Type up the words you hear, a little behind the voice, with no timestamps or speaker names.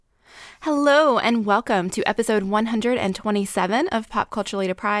Hello and welcome to episode 127 of Pop Culturally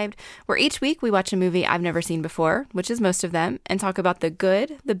Deprived, where each week we watch a movie I've never seen before, which is most of them, and talk about the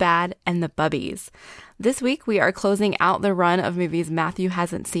good, the bad, and the bubbies. This week we are closing out the run of movies Matthew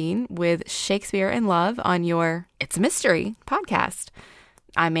hasn't seen with Shakespeare in Love on your It's a Mystery podcast.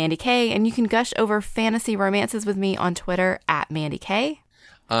 I'm Mandy Kay, and you can gush over fantasy romances with me on Twitter at Mandy Kay.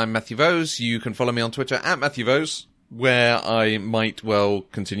 I'm Matthew Vose. You can follow me on Twitter at Matthew Vose, where I might well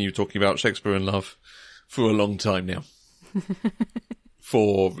continue talking about Shakespeare in Love for a long time now.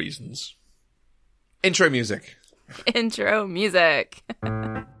 For reasons. Intro music. Intro music.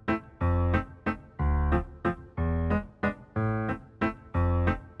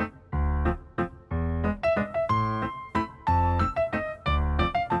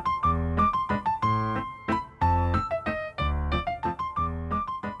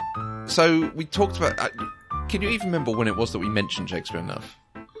 So, we talked about... can you even remember when it was that we mentioned Shakespeare in Love?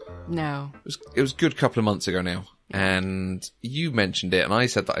 No. It was a good couple of months ago now. And you mentioned it, and I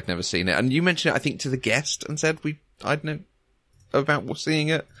said that I'd never seen it. And you mentioned it, I think, to the guest, and said I'd know about seeing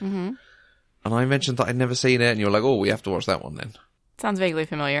it. Mm-hmm. And I mentioned that I'd never seen it, and you were like, oh, we have to watch that one then. Sounds vaguely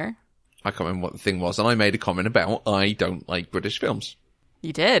familiar. I can't remember what the thing was, and I made a comment about I don't like British films.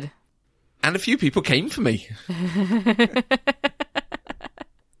 You did? And a few people came for me.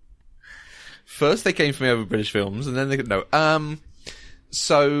 First, they came for me over British films, and then they no.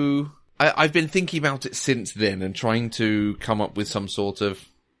 So I've been thinking about it since then, and trying to come up with some sort of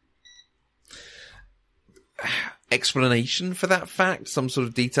explanation for that fact, some sort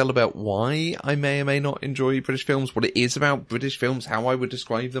of detail about why I may or may not enjoy British films, what it is about British films, how I would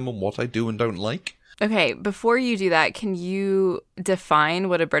describe them, and what I do and don't like. Okay, before you do that, can you define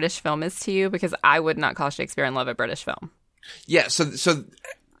what a British film is to you? Because I would not call Shakespeare in Love a British film. Yeah, so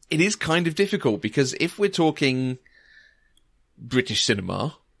it is kind of difficult, because if we're talking British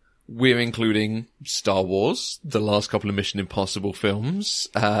cinema, we're including Star Wars, the last couple of Mission Impossible films,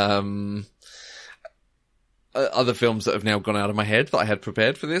 other films that have now gone out of my head that I had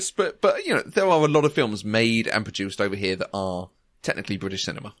prepared for this, but you know, there are a lot of films made and produced over here that are technically British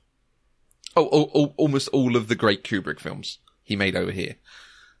cinema. Almost all of the great Kubrick films he made over here.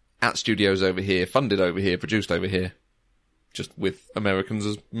 At studios over here, funded over here, produced over here. Just with Americans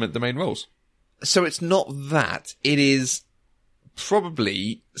as the main roles. So it's not that. It is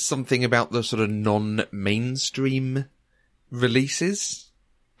probably something about the sort of non-mainstream releases.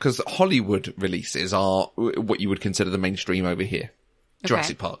 Because Hollywood releases are what you would consider the mainstream over here. Okay.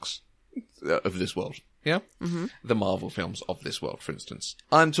 Jurassic Parks of this world. Yeah? Mm-hmm. The Marvel films of this world, for instance.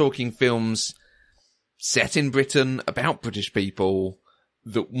 I'm talking films set in Britain, about British people,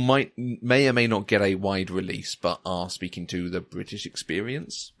 that may or may not get a wide release, but are speaking to the British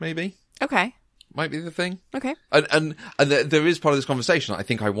experience, maybe? Okay. Might be the thing. Okay. And there is part of this conversation. I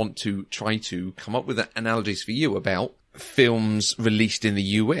think I want to try to come up with analogies for you about films released in the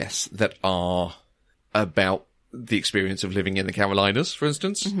US that are about the experience of living in the Carolinas, for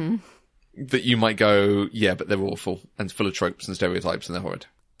instance. Mm-hmm. That you might go, yeah, but they're awful and full of tropes and stereotypes and they're horrid.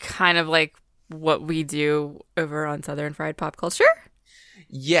 Kind of like what we do over on Southern Fried Pop Culture?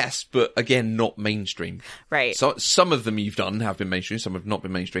 Yes, but again, not mainstream. Right. So some of them you've done have been mainstream, some have not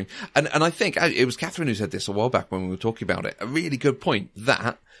been mainstream. And I think it was Catherine who said this a while back when we were talking about it. A really good point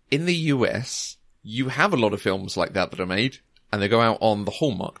that in the US, you have a lot of films like that are made and they go out on the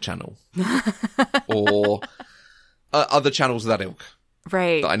Hallmark Channel or other channels of that ilk.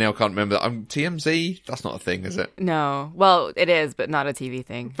 Right. That I now can't remember. TMZ? That's not a thing, is it? No. Well, it is, but not a TV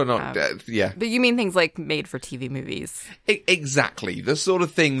thing. But not, yeah. But you mean things like made for TV movies? Exactly. The sort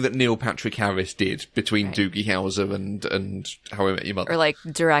of thing that Neil Patrick Harris did between Doogie Howser and How I Met Your Mother. Or like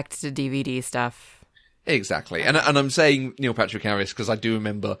direct to DVD stuff. Exactly. And I'm saying Neil Patrick Harris because I do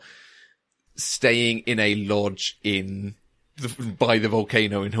remember staying in a lodge by the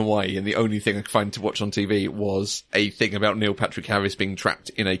volcano in Hawaii, and the only thing I could find to watch on TV was a thing about Neil Patrick Harris being trapped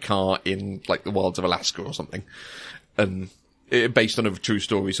in a car in like the wilds of Alaska or something, and based on a true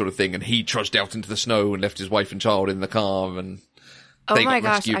story sort of thing. And he trudged out into the snow and left his wife and child in the car, and they got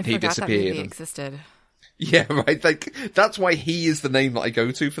rescued. I he forgot disappeared. That movie existed. Yeah, right. Like that's why he is the name that I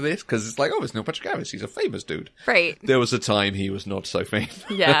go to for this, because it's like, oh, it's Neil Patrick Harris. He's a famous dude. Right. There was a time he was not so famous.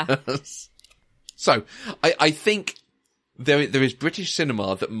 Yeah. So I think there is British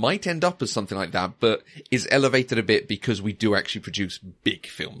cinema that might end up as something like that, but is elevated a bit because we do actually produce big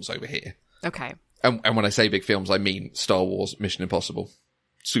films over here. Okay. And when I say big films, I mean Star Wars, Mission Impossible,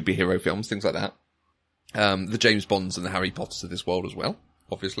 superhero films, things like that. The James Bonds and the Harry Potters of this world as well,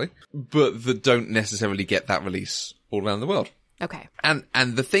 obviously. But that don't necessarily get that release all around the world. Okay. And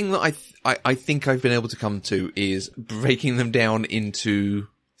the thing that I think I've been able to come to is breaking them down into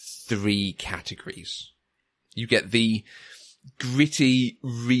three categories. You get the gritty,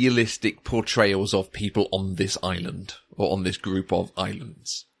 realistic portrayals of people on this island, or on this group of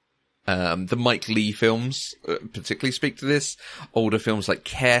islands. The Mike Leigh films particularly speak to this. Older films like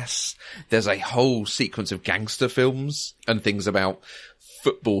Kess. There's a whole sequence of gangster films and things about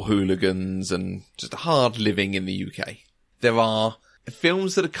football hooligans and just hard living in the UK. There are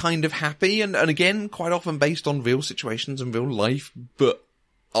films that are kind of happy and again, quite often based on real situations and real life, but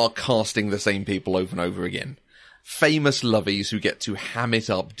are casting the same people over and over again. Famous lovies who get to ham it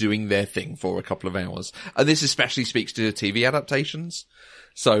up doing their thing for a couple of hours. And this especially speaks to TV adaptations.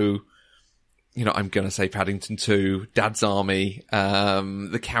 So, you know, I'm going to say Paddington 2, Dad's Army,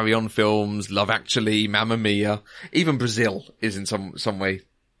 the Carry On films, Love Actually, Mamma Mia, even Brazil is in some way,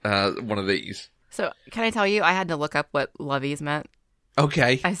 one of these. So can I tell you, I had to look up what lovies meant.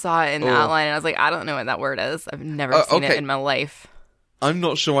 Okay. I saw it in the outline and I was like, I don't know what that word is. I've never seen it in my life. I'm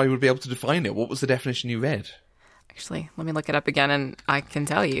not sure I would be able to define it. What was the definition you read? Actually, let me look it up again and I can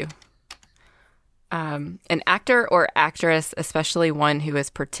tell you. An actor or actress, especially one who is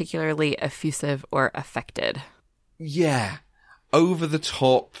particularly effusive or affected. Yeah. Over the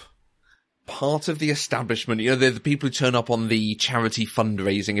top, part of the establishment. You know, they're the people who turn up on the charity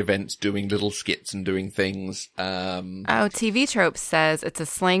fundraising events doing little skits and doing things. TV Tropes says it's a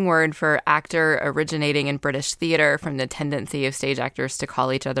slang word for actor originating in British theatre from the tendency of stage actors to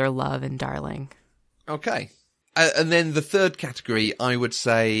call each other love and darling. Okay. And then the third category, I would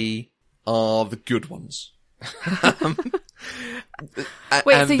say, are the good ones.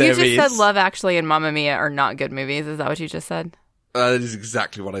 Wait, so you just said Love Actually and Mamma Mia are not good movies? Is that what you just said? That is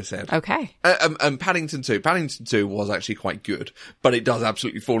exactly what I said. Okay. And Paddington 2. Paddington 2 was actually quite good, but it does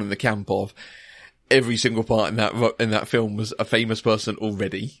absolutely fall in the camp of every single part in that film was a famous person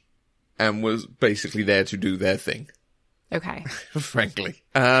already and was basically there to do their thing. Okay. Frankly.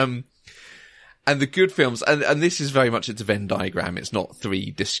 And the good films, and this is very much, it's a Venn diagram. It's not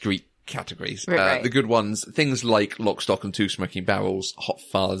three discrete categories. Right. The good ones, things like Lock, Stock and Two Smoking Barrels, Hot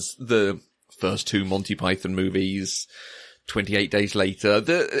Fuzz, the first two Monty Python movies, 28 Days Later,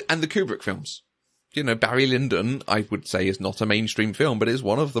 and the Kubrick films. You know, Barry Lyndon, I would say, is not a mainstream film, but is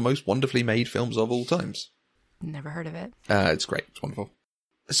one of the most wonderfully made films of all times. Never heard of it. It's great. It's wonderful.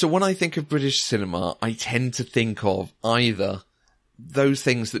 So when I think of British cinema, I tend to think of either those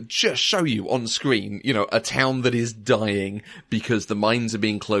things that just show you on screen, you know, a town that is dying because the mines are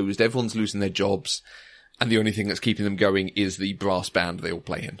being closed, everyone's losing their jobs, and the only thing that's keeping them going is the brass band they all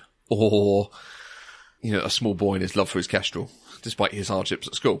play in. Or, you know, a small boy and his love for his kestrel, despite his hardships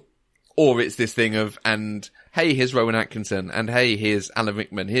at school. Or it's this thing of, and hey, here's Rowan Atkinson, and hey, here's Alan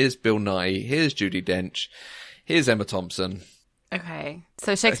Rickman, here's Bill Nighy, here's Judi Dench, here's Emma Thompson. Okay.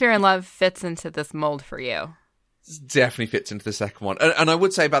 So Shakespeare in Love fits into this mold for you. Definitely fits into the second one. And I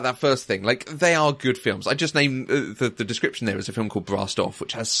would say about that first thing, like, they are good films. I just named the description there is a film called Brassed Off,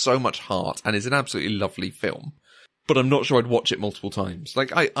 which has so much heart and is an absolutely lovely film. But I'm not sure I'd watch it multiple times.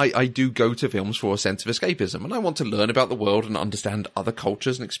 Like, I do go to films for a sense of escapism, and I want to learn about the world and understand other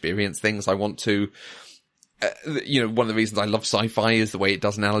cultures and experience things. I want to, you know, one of the reasons I love sci-fi is the way it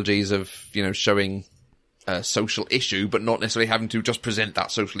does analogies of, you know, showing a social issue, but not necessarily having to just present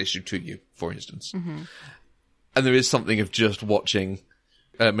that social issue to you, for instance. Mm-hmm. And there is something of just watching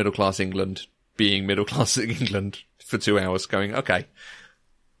middle-class England being middle-class England for 2 hours going, okay.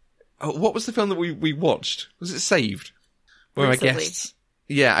 Oh, what was the film that we watched? Was it Saved? Where Recently.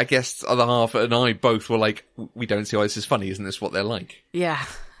 I guess the other half and I both were like, we don't see why this is funny. Isn't this what they're like? Yeah.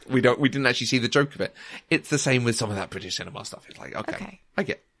 We didn't actually see the joke of it. It's the same with some of that British cinema stuff. It's like, okay. I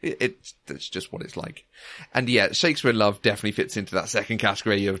get it. It's just what it's like. And yeah, Shakespeare in Love definitely fits into that second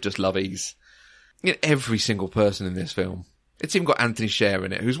category of just lovies. You know, every single person in this film. It's even got Anthony Sher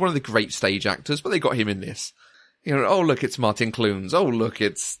in it, who's one of the great stage actors, but they got him in this. You know, oh look, it's Martin Clunes. Oh look,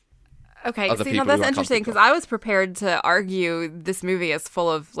 it's okay. See, now that's interesting because I was prepared to argue this movie is full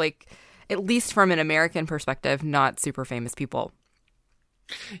of, like, at least from an American perspective, not super famous people.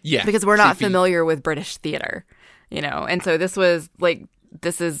 Yeah, because we're not familiar with British theater, you know, and so this is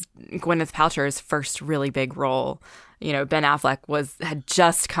Gwyneth Paltrow's first really big role. You know, Ben Affleck had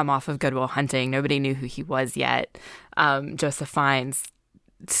just come off of Good Will Hunting. Nobody knew who he was yet. Joseph Fiennes,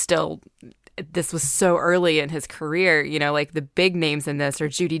 still, this was so early in his career. You know, like the big names in this are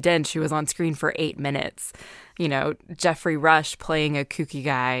Judi Dench, who was on screen for 8 minutes. You know, Jeffrey Rush playing a kooky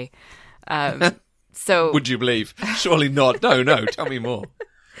guy. So would you believe? Surely not. No. Tell me more.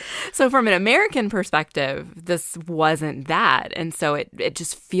 So from an American perspective, this wasn't that, and so it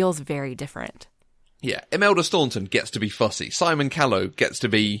just feels very different. Yeah, Imelda Staunton gets to be fussy. Simon Callow gets to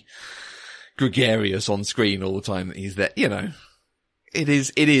be gregarious on screen all the time that he's there. You know, It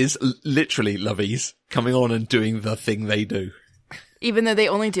is literally lovies coming on and doing the thing they do. Even though they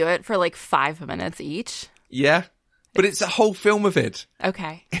only do it for like 5 minutes each. Yeah. But it's a whole film of it.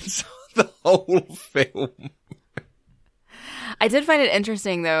 Okay. It's the whole film. I did find it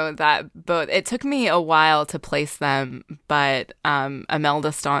interesting, though, that it took me a while to place them, but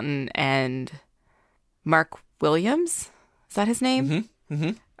Imelda Staunton and Mark Williams, is that his name?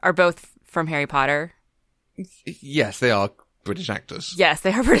 Are both from Harry Potter. Yes, they are British actors. Yes,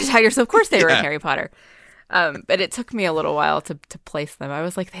 they are British actors. Of course they were in Harry Potter. But it took me a little while to place them. I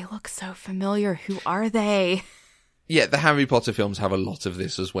was like, they look so familiar. Who are they? Yeah, the Harry Potter films have a lot of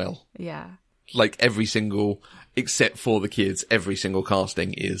this as well. Yeah. Like every single, except for the kids, every single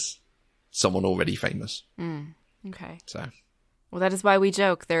casting is someone already famous. Okay. So. Well, that is why we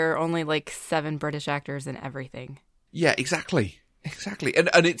joke. There are only like 7 British actors in everything. Yeah, exactly. Exactly. And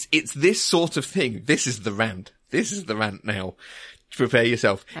it's this sort of thing. This is the rant. This is the rant now. Prepare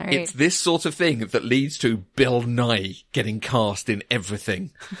yourself. Right. It's this sort of thing that leads to Bill Nighy getting cast in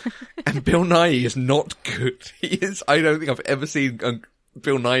everything. And Bill Nighy is not good. I don't think I've ever seen a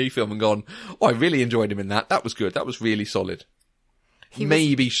Bill Nighy film and gone, oh, I really enjoyed him in that. That was good. That was really solid.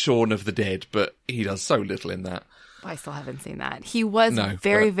 Maybe Shaun of the Dead, but he does so little in that. I still haven't seen that. He was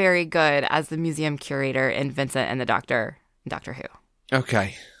very good as the museum curator in Vincent and the Doctor, Doctor Who.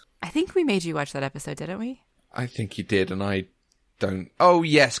 Okay. I think we made you watch that episode, didn't we? I think you did, and I don't. Oh,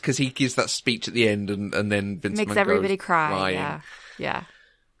 yes, because he gives that speech at the end, and then Vincent makes everybody cry. Crying. Yeah.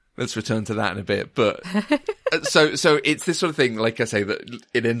 Let's return to that in a bit. But so it's this sort of thing, like I say, that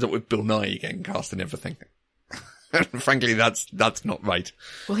it ends up with Bill Nighy getting cast in everything. Frankly, that's not right.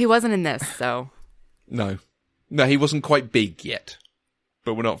 Well, he wasn't in this, so. No, he wasn't quite big yet,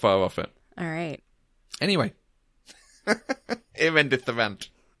 but we're not far off it. All right. Anyway, here endeth the rant.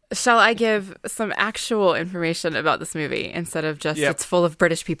 Shall I give some actual information about this movie instead of just it's full of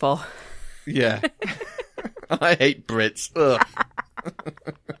British people? Yeah. I hate Brits. Ugh.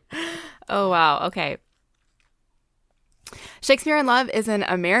 Oh, wow. Okay. Shakespeare in Love is an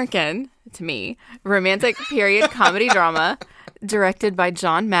American, to me, romantic period comedy drama directed by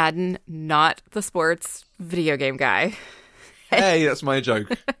John Madden, not the sports video game guy. Hey, that's my joke.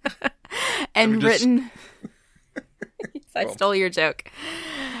 And written... I stole your joke.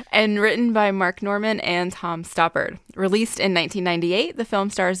 And written by Mark Norman and Tom Stoppard. Released in 1998, the film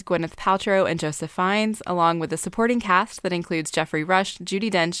stars Gwyneth Paltrow and Joseph Fiennes, along with a supporting cast that includes Geoffrey Rush, Judi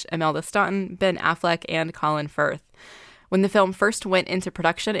Dench, Imelda Staunton, Ben Affleck, and Colin Firth. When the film first went into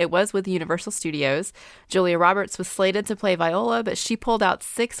production, it was with Universal Studios. Julia Roberts was slated to play Viola, but she pulled out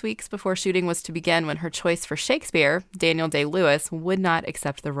 6 weeks before shooting was to begin when her choice for Shakespeare, Daniel Day-Lewis, would not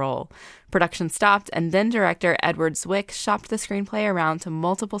accept the role. Production stopped, and then director Edward Zwick shopped the screenplay around to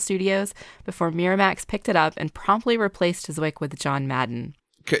multiple studios before Miramax picked it up and promptly replaced Zwick with John Madden.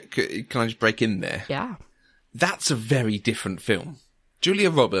 Can I just break in there? Yeah. That's a very different film. Julia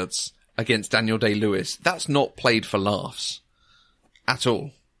Roberts against Daniel Day-Lewis, that's not played for laughs at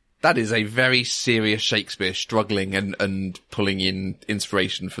all. That is a very serious Shakespeare struggling and pulling in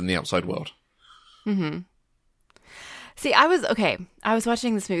inspiration from the outside world. Mm-hmm. See, I was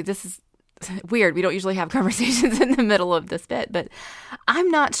watching this movie. This is weird. We don't usually have conversations in the middle of this bit, but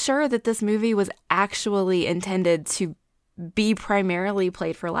I'm not sure that this movie was actually intended to be primarily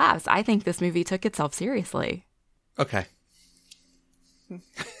played for laughs. I think this movie took itself seriously. Okay.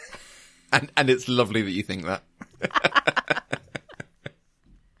 And it's lovely that you think that.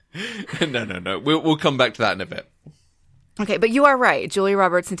 No. We'll come back to that in a bit. Okay, but you are right. Julia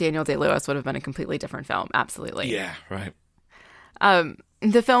Roberts and Daniel Day-Lewis would have been a completely different film. Absolutely. Yeah, right.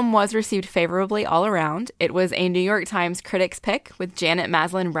 The film was received favorably all around. It was a New York Times critics pick, with Janet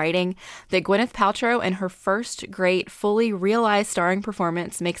Maslin writing that Gwyneth Paltrow, in her first great, fully realized starring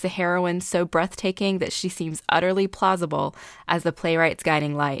performance, makes a heroine so breathtaking that she seems utterly plausible as the playwright's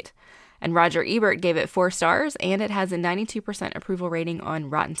guiding light. And Roger Ebert gave it 4 stars, and it has a 92% approval rating on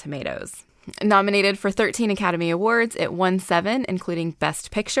Rotten Tomatoes. Nominated for 13 Academy Awards, it won 7, including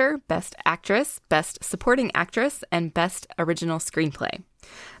Best Picture, Best Actress, Best Supporting Actress, and Best Original Screenplay.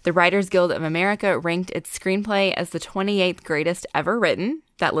 The Writers Guild of America ranked its screenplay as the 28th greatest ever written.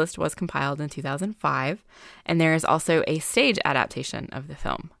 That list was compiled in 2005, and there is also a stage adaptation of the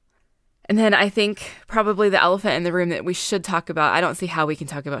film. And then I think probably the elephant in the room that we should talk about, I don't see how we can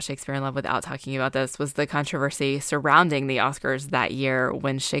talk about Shakespeare in Love without talking about this, was the controversy surrounding the Oscars that year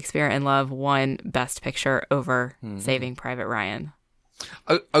when Shakespeare in Love won Best Picture over Saving Private Ryan.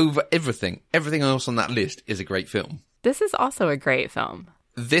 Over everything. Everything else on that list is a great film. This is also a great film.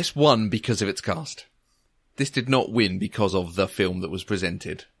 This won because of its cast. This did not win because of the film that was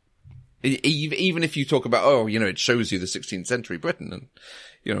presented. Even if you talk about, oh, it shows you the 16th century Britain and,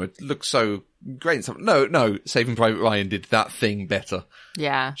 it looks so great and stuff. No, Saving Private Ryan did that thing better.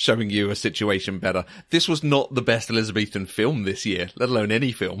 Yeah. Showing you a situation better. This was not the best Elizabethan film this year, let alone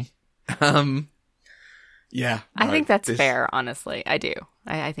any film. Yeah. I think that's fair, honestly. I do.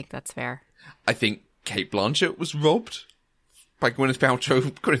 I think that's fair. I think Cate Blanchett was robbed by Gwyneth Paltrow.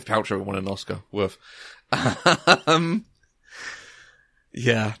 Gwyneth Paltrow won an Oscar. Worth.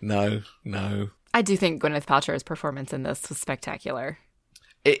 Yeah, no. I do think Gwyneth Paltrow's performance in this was spectacular.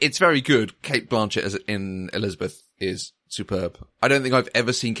 It's very good. Cate Blanchett in Elizabeth is superb. I don't think I've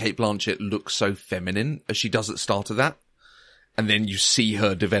ever seen Cate Blanchett look so feminine as she does at the start of that. And then you see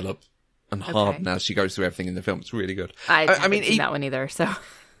her develop and harden as she goes through everything in the film. It's really good. I haven't seen that one either, so.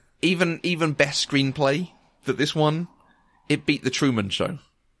 Even best screenplay that this one, it beat The Truman Show.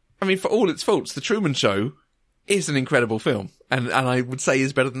 I mean, for all its faults, The Truman Show is an incredible film. And I would say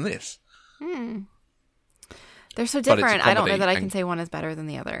is better than this. They're so different. I don't know that I can say one is better than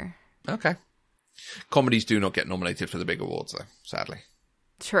the other. Okay. Comedies do not get nominated for the big awards, though, sadly.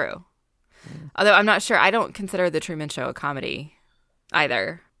 True. Although I'm not sure. I don't consider The Truman Show a comedy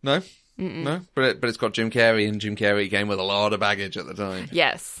either. No? No? But it's got Jim Carrey, and Jim Carrey came with a lot of baggage at the time.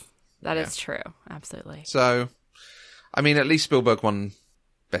 Yes. That is true. Absolutely. So, I mean, at least Spielberg won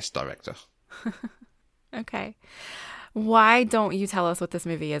Best Director. Okay. Why don't you tell us what this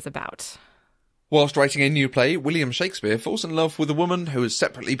movie is about? Whilst writing a new play, William Shakespeare falls in love with a woman who is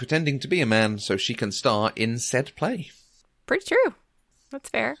separately pretending to be a man so she can star in said play. Pretty true. That's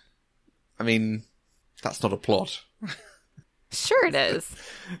fair. I mean, that's not a plot. Sure it is.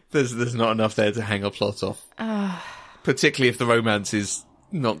 There's not enough there to hang a plot off. Particularly if the romance is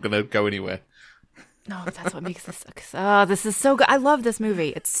not going to go anywhere. No, that's what makes this... Oh, this is so good. I love this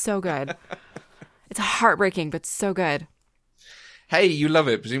movie. It's so good. It's heartbreaking, but so good. Hey, you love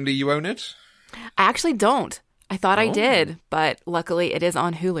it. Presumably you own it? I actually don't. I thought I did, but luckily it is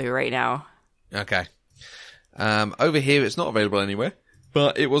on Hulu right now. Okay. Over here, it's not available anywhere,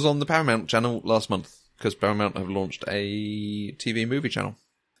 but it was on the Paramount channel last month because Paramount have launched a TV movie channel.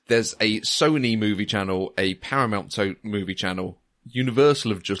 There's a Sony movie channel, a Paramount movie channel.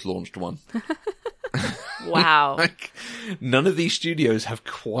 Universal have just launched one. Wow. None of these studios have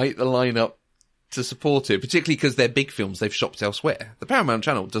quite the lineup to support it, particularly because they're big films they've shopped elsewhere. The Paramount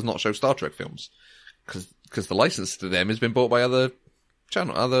channel does not show Star Trek films because the license to them has been bought by other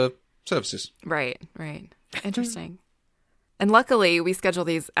services. Right. Interesting. And luckily, we schedule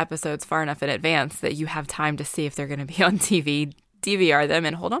these episodes far enough in advance that you have time to see if they're going to be on TV, DVR them,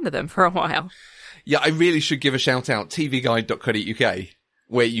 and hold on to them for a while. Yeah, I really should give a shout out, tvguide.co.uk,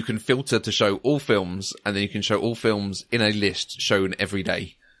 where you can filter to show all films, and then you can show all films in a list shown every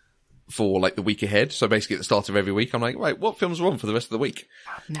day for like the week ahead. So basically at the start of every week, I'm like, right, what films are on for the rest of the week?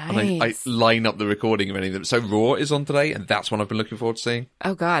 Nice. And I line up the recording of any of them. So Raw is on today, and that's one I've been looking forward to seeing.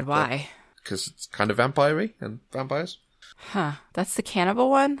 Oh God, why? Because it's kind of vampire-y and vampires. Huh. That's the cannibal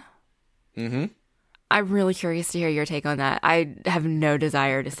one? Mm-hmm. I'm really curious to hear your take on that. I have no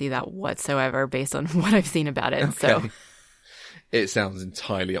desire to see that whatsoever based on what I've seen about it. Okay. So it sounds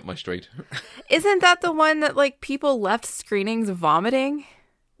entirely up my street. Isn't that the one that like people left screenings vomiting?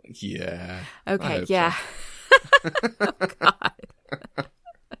 Yeah. Okay, yeah. So. Oh, God.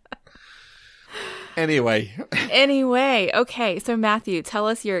 Anyway, okay. So Matthew, tell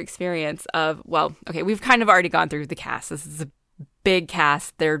us your experience of, well, okay, we've kind of already gone through the cast. This is a big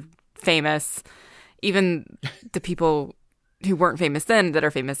cast. They're famous. Even the people who weren't famous then that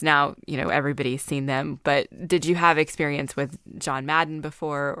are famous now, everybody's seen them. But did you have experience with John Madden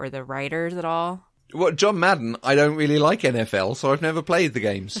before or the writers at all? Well, John Madden, I don't really like NFL, so I've never played the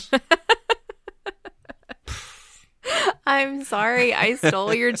games. I'm sorry, I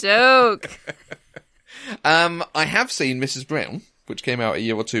stole your joke. I have seen Mrs. Brown, which came out a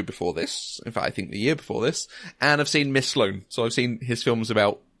year or two before this. In fact, I think the year before this. And I've seen Miss Sloane, so I've seen his films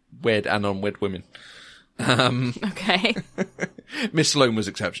about wed and unwed women. Okay. Miss Sloane was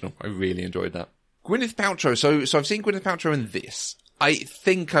exceptional. I really enjoyed that. Gwyneth Paltrow. So I've seen Gwyneth Paltrow in this. I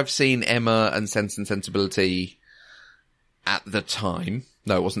think I've seen Emma and Sense and Sensibility at the time.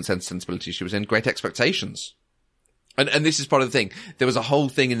 No, it wasn't Sense and Sensibility. She was in Great Expectations. And this is part of the thing. There was a whole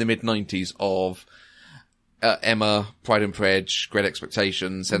thing in the mid-90s of Emma, Pride and Prejudice, Great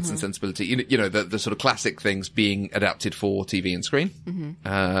Expectations, Sense and Sensibility. The sort of classic things being adapted for TV and screen.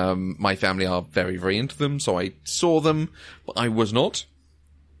 Mm-hmm. My family are very, very into them, so I saw them, but I was not.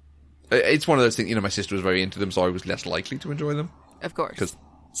 It's one of those things, my sister was very into them, so I was less likely to enjoy them. Of course. Because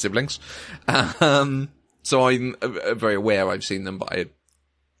siblings. So I'm very aware I've seen them, but I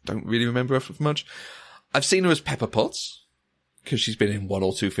don't really remember her from much. I've seen her as Pepper Potts, because she's been in 1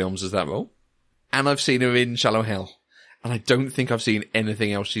 or 2 films as that role. And I've seen her in Shallow Hal. And I don't think I've seen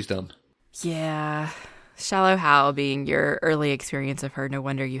anything else she's done. Yeah. Shallow Hal being your early experience of her, no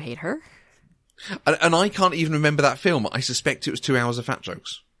wonder you hate her. And I can't even remember that film. I suspect it was 2 hours of fat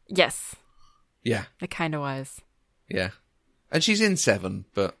jokes. Yes. Yeah. It kind of was. Yeah. And she's in 7,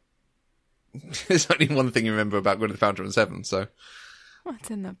 but there's only one thing you remember about Gwyneth Paltrow in 7, so.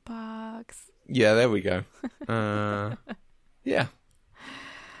 What's in the box? Yeah, there we go. Yeah.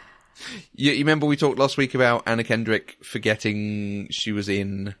 You remember we talked last week about Anna Kendrick forgetting she was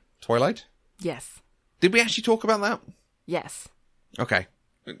in Twilight? Yes. Did we actually talk about that? Yes. Okay.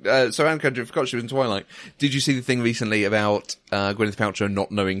 So Anna Kendrick forgot she was in Twilight. Did you see the thing recently about Gwyneth Paltrow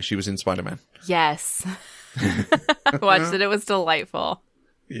not knowing she was in Spider-Man? Yes. I watched it. It was delightful.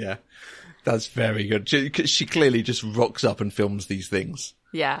 Yeah. That's very good. She clearly just rocks up and films these things.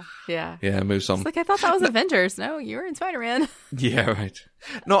 Yeah, yeah. Yeah, moves on. It's like, I thought that was Avengers. No, you were in Spider-Man. Yeah, right.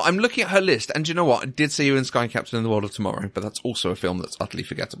 No, I'm looking at her list, and do you know what? I did see you in Sky Captain in the World of Tomorrow, but that's also a film that's utterly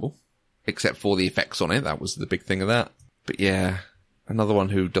forgettable. Except for the effects on it. That was the big thing of that. But yeah, another one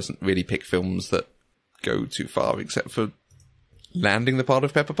who doesn't really pick films that go too far, except for landing the part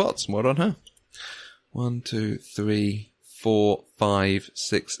of Pepper Potts. Well done her. 1, 2, 3, 4, 5,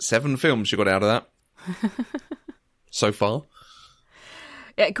 6, 7 films you got out of that. So far.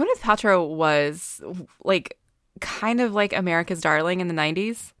 Yeah, Gwyneth Paltrow was like kind of like America's darling in the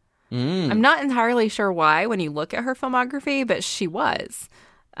 90s. I'm not entirely sure why when you look at her filmography, but she was.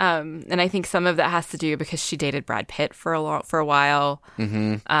 And I think some of that has to do because she dated Brad Pitt for a while.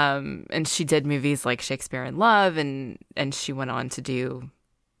 Mm-hmm. And she did movies like Shakespeare in Love, and she went on to do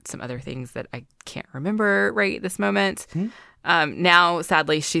some other things that I can't remember right this moment. Mm-hmm. Now,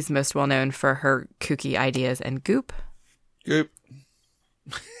 sadly, she's most well known for her kooky ideas and Goop. Goop.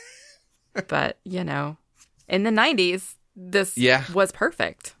 But, you know, in the 90s, this was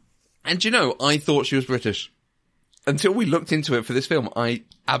perfect. And, you know, I thought she was British. Until we looked into it for this film, I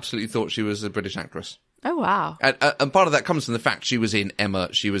absolutely thought she was a British actress. Oh, wow. And part of that comes from the fact she was in Emma,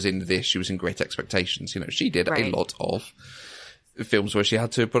 she was in this, she was in Great Expectations. You know, she did a lot of films where she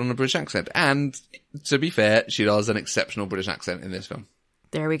had to put on a British accent. And to be fair, she does an exceptional British accent in this film.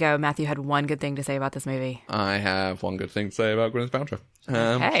 There we go. Matthew had one good thing to say about this movie. I have one good thing to say about Gwyneth Paltrow. She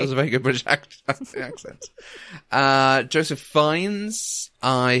has a very good British accent. Joseph Fiennes,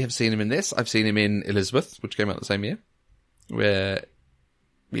 I have seen him in this. I've seen him in Elizabeth, which came out the same year, where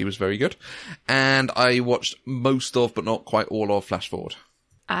he was very good. And I watched most of, but not quite all of, Flash Forward.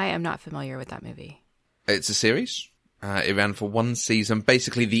 I am not familiar with that movie. It's a series. It ran for 1 season.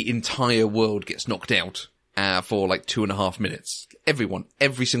 Basically, the entire world gets knocked out for like 2.5 minutes. Everyone,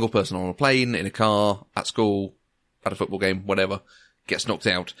 every single person on a plane, in a car, at school, at a football game, whatever, gets knocked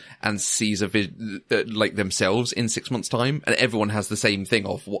out and sees like themselves in 6 months' time. And everyone has the same thing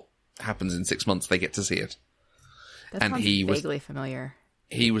of what happens in 6 months. They get to see it. That sounds vaguely familiar.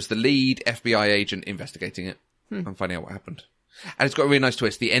 He was the lead FBI agent investigating it and finding out what happened. And it's got a really nice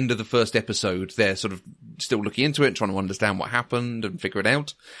twist. The end of the first episode, they're sort of still looking into it and trying to understand what happened and figure it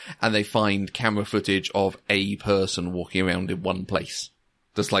out. And they find camera footage of a person walking around in one place.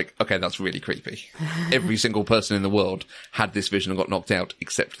 Just like, okay, that's really creepy. Every single person in the world had this vision and got knocked out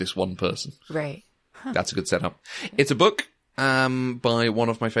except this one person. Right. Huh. That's a good setup. It's a book by one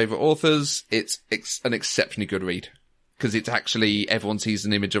of my favourite authors. It's an exceptionally good read. Because it's actually, everyone sees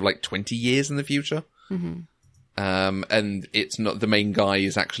an image of like 20 years in the future. Mm-hmm. And it's not, the main guy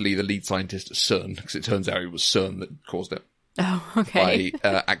is actually the lead scientist at CERN, because it turns out it was CERN that caused it. Oh, okay.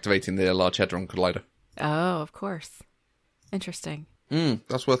 By activating the Large Hadron Collider. Oh, of course. Interesting.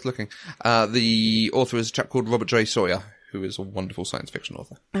 That's worth looking. The author is a chap called Robert J. Sawyer, who is a wonderful science fiction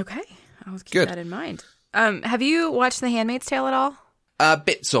author. Okay. I'll keep that in mind. Have you watched The Handmaid's Tale at all?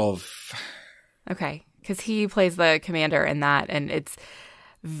 Bits of. Okay. Because he plays the commander in that, and it's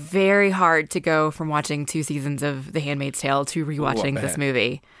very hard to go from watching 2 seasons of The Handmaid's Tale to rewatching this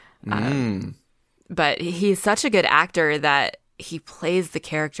movie. But he's such a good actor that he plays the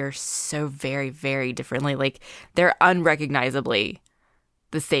character so very, very differently. Like, they're unrecognizably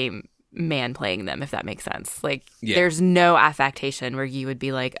the same man playing them, if that makes sense. Like, there's no affectation where you would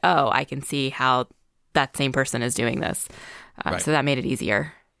be like, oh, I can see how that same person is doing this. Right. So that made it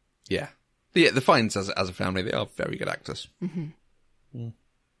easier. Yeah. Yeah, the Fiennes as a family, they are very good actors. Mm-hmm.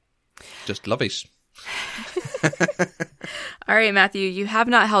 Just lovies. All right, Matthew, you have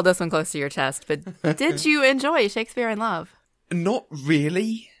not held this one close to your chest, but did you enjoy Shakespeare in Love? Not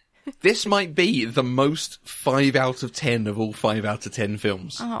really. This might be the most 5 out of 10 of all 5 out of 10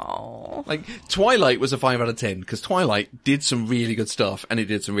 films. Oh. Like, Twilight was a 5 out of 10, because Twilight did some really good stuff, and it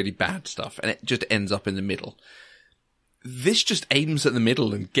did some really bad stuff, and it just ends up in the middle. This just aims at the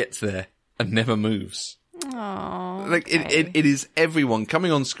middle and gets there and never moves. Oh, like it is everyone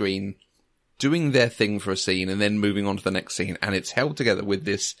coming on screen, doing their thing for a scene, and then moving on to the next scene, and it's held together with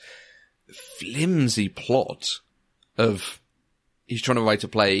this flimsy plot of he's trying to write a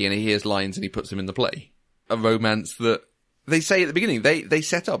play and he hears lines and he puts them in the play. A romance that they say at the beginning, they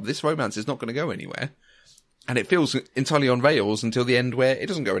set up this romance is not going to go anywhere, and it feels entirely on rails until the end where it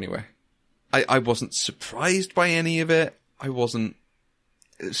doesn't go anywhere. I wasn't surprised by any of it. I wasn't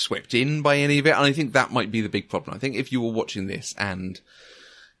swept in by any of it. And I think that might be the big problem. I think if you were watching this and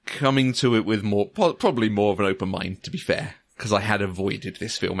coming to it with probably more of an open mind, to be fair, because I had avoided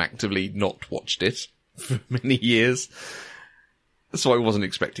this film actively, not watched it for many years. So I wasn't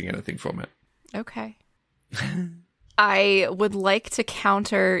expecting anything from it. Okay. I would like to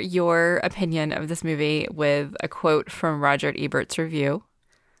counter your opinion of this movie with a quote from Roger Ebert's review.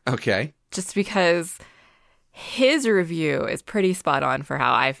 Okay. Just because his review is pretty spot on for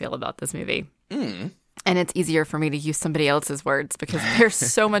how I feel about this movie. Mm. And it's easier for me to use somebody else's words because they're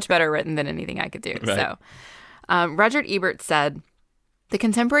so much better written than anything I could do. Right. So Roger Ebert said, "The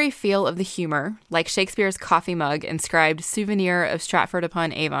contemporary feel of the humor, like Shakespeare's coffee mug inscribed Souvenir of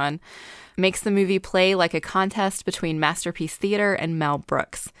Stratford-upon-Avon, makes the movie play like a contest between Masterpiece Theater and Mel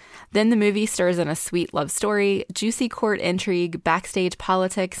Brooks. Then the movie stirs in a sweet love story, juicy court intrigue, backstage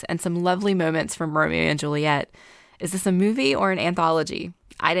politics, and some lovely moments from Romeo and Juliet. Is this a movie or an anthology?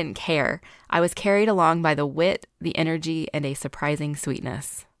 I didn't care. I was carried along by the wit, the energy, and a surprising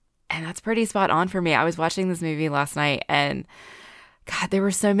sweetness." And that's pretty spot on for me. I was watching this movie last night and God, there were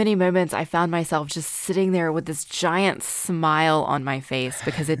so many moments I found myself just sitting there with this giant smile on my face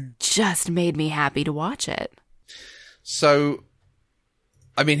because it just made me happy to watch it. So,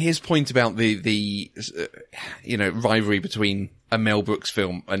 I mean, his point about the rivalry between a Mel Brooks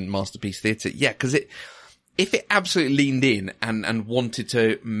film and Masterpiece Theatre, yeah, because if it absolutely leaned in and wanted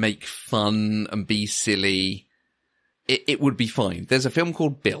to make fun and be silly, it would be fine. There's a film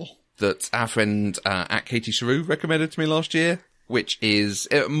called Bill that our friend at Katie Sharu recommended to me last year, which is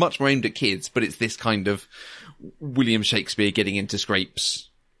much more aimed at kids, but it's this kind of William Shakespeare getting into scrapes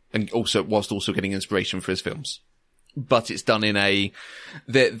and whilst also getting inspiration for his films. But it's done in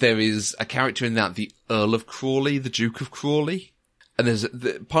there is a character in that, the Earl of Crawley, the Duke of Crawley. And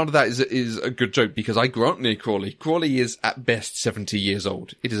part of that is a good joke because I grew up near Crawley. Crawley is at best 70 years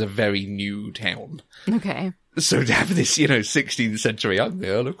old. It is a very new town. Okay. So to have this, 16th century, I'm the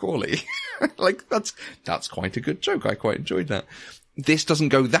Earl of Crawley. Like, that's quite a good joke. I quite enjoyed that. This doesn't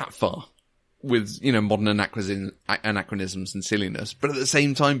go that far with, modern anachronisms and silliness. But at the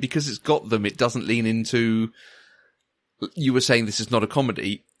same time, because it's got them, it doesn't lean into, you were saying this is not a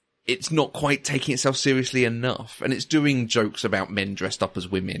comedy. It's not quite taking itself seriously enough. And it's doing jokes about men dressed up as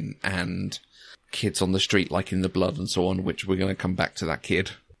women and kids on the street like In the Blood and so on, which we're going to come back to that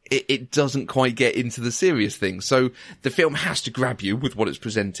kid. It doesn't quite get into the serious thing. So the film has to grab you with what it's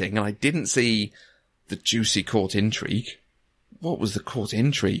presenting. And I didn't see the juicy court intrigue. What was the court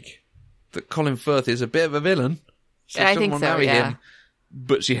intrigue? That Colin Firth is a bit of a villain. She I doesn't think want to so, marry yeah. him,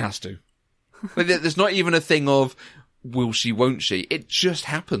 but she has to. But there's not even a thing of, will she, won't she? It just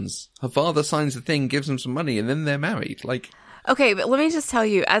happens. Her father signs the thing, gives them some money, and then they're married. Like, Okay, but let me just tell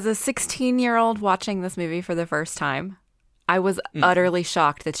you, as a 16-year-old watching this movie for the first time, I was utterly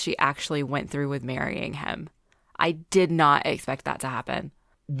shocked that she actually went through with marrying him. I did not expect that to happen.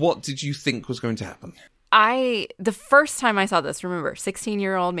 what did you think was going to happen? The first time I saw this, remember,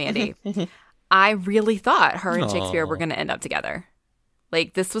 16-year-old Mandy, I really thought her and Shakespeare were going to end up together.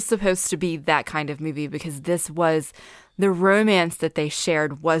 Like, this was supposed to be that kind of movie because this was the romance that they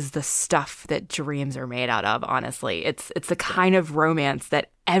shared was the stuff that dreams are made out of, honestly. It's the kind of romance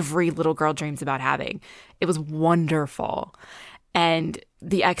that every little girl dreams about having. It was wonderful. And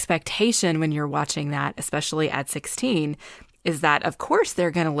the expectation when you're watching that, especially at 16, is that, of course,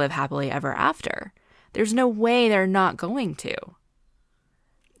 they're going to live happily ever after. There's no way they're not going to.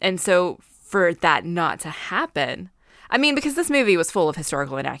 And so for that not to happen, I mean, because this movie was full of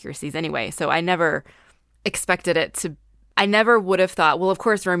historical inaccuracies anyway, so I never expected it to, I never would have thought, well, of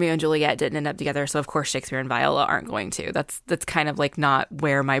course Romeo and Juliet didn't end up together, so of course Shakespeare and Viola aren't going to. That's kind of like not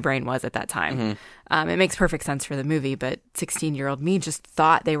where my brain was at that time. Mm-hmm. It makes perfect sense for the movie, but 16-year-old me just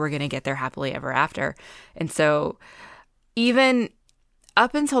thought they were going to get there happily ever after. And so even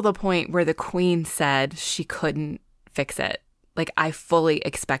up until the point where the Queen said she couldn't fix it, like, I fully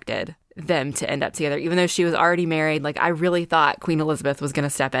expected them to end up together, even though she was already married. Like, I really thought Queen Elizabeth was going to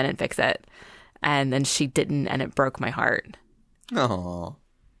step in and fix it, and then she didn't, and it broke my heart. Aww.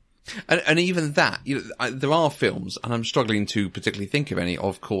 And even that, there are films, and I'm struggling to particularly think of any,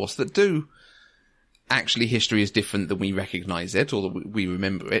 of course, that do actually history is different than we recognize it or that we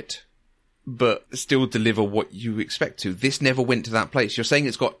remember it, but still deliver what you expect to. This never went to that place. You're saying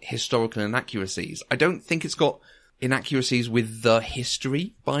it's got historical inaccuracies. I don't think it's got inaccuracies with the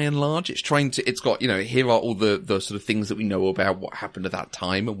history by and large. It's got, here are all the sort of things that we know about what happened at that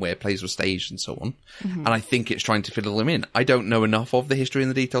time and where plays were staged and so on. Mm-hmm. And I think it's trying to fill them in. I don't know enough of the history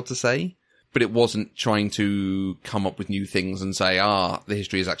and the detail to say, but it wasn't trying to come up with new things and say, the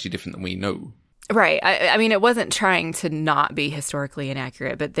history is actually different than we know. Right. I mean, it wasn't trying to not be historically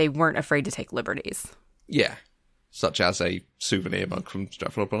inaccurate, but they weren't afraid to take liberties. Yeah. Such as a souvenir mug from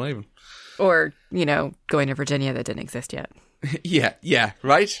Stratford-upon-Avon. Or, going to Virginia that didn't exist yet. Yeah.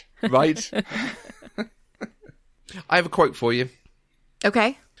 Right. I have a quote for you.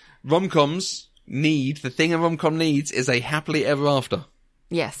 Okay. The thing a rom-com needs is a happily ever after.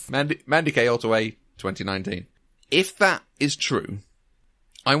 Yes. Mandy K. Ottaway, 2019. If that is true,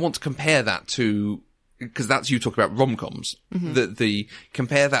 I want to compare that to, because that's you talk about rom-coms, mm-hmm.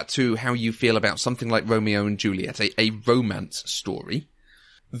 Compare that to how you feel about something like Romeo and Juliet, a romance story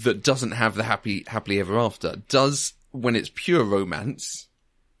that doesn't have the happily ever after. Does, when it's pure romance,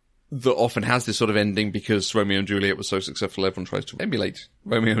 that often has this sort of ending because Romeo and Juliet was so successful, everyone tries to emulate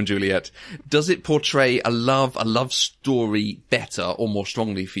Romeo and Juliet. Does it portray a love story better or more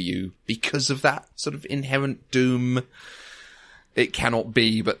strongly for you because of that sort of inherent doom? It cannot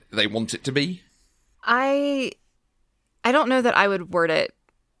be, but they want it to be? I don't know that I would word it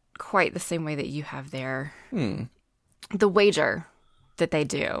quite the same way that you have there. The wager that they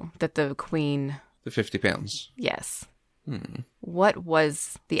do, that the queen... The £50. Yes. What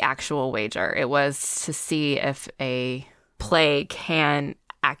was the actual wager? It was to see if a play can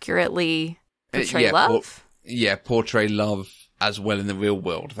accurately portray love? Portray love as well in the real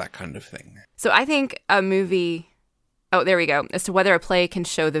world, that kind of thing. So I think a movie... Oh, there we go. As to whether a play can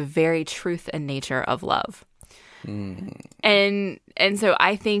show the very truth and nature of love. And so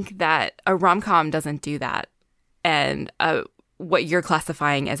I think that a rom-com doesn't do that. And what you're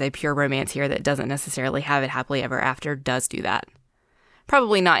classifying as a pure romance here that doesn't necessarily have it happily ever after does do that.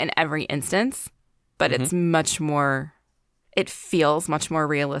 Probably not in every instance, but it's much more, it feels much more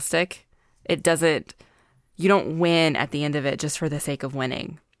realistic. You don't win at the end of it just for the sake of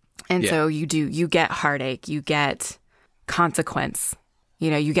winning. And so you get heartache, you get consequence,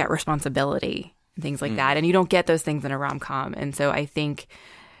 you get responsibility and things like that. And you don't get those things in a rom-com. And so I think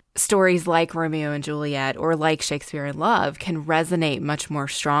stories like Romeo and Juliet or like Shakespeare in Love can resonate much more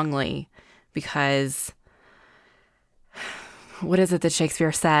strongly because what is it that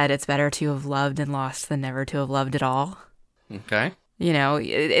Shakespeare said? It's better to have loved and lost than never to have loved at all. Okay.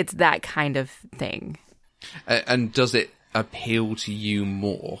 It's that kind of thing. And does it appeal to you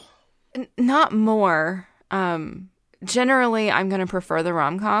more? Not more. Generally, I'm going to prefer the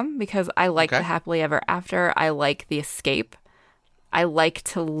rom-com because I like the happily ever after. I like the escape. I like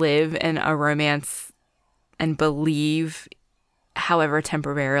to live in a romance and believe, however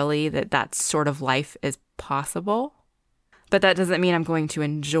temporarily, that sort of life is possible. But that doesn't mean I'm going to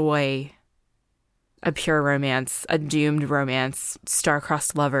enjoy a pure romance, a doomed romance,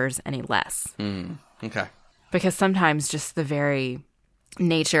 star-crossed lovers any less. Okay. Because sometimes just the very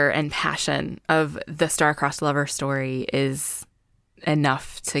nature and passion of the star-crossed lover story is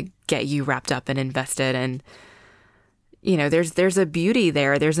enough to get you wrapped up and invested. And, there's a beauty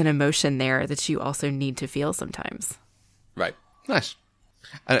there. There's an emotion there that you also need to feel sometimes. Right. Nice.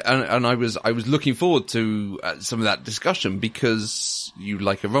 And I was looking forward to some of that discussion because you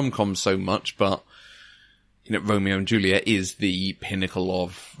like a rom-com so much, but Romeo and Juliet is the pinnacle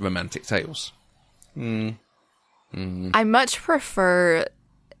of romantic tales. I much prefer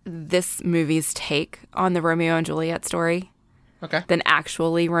this movie's take on the Romeo and Juliet story than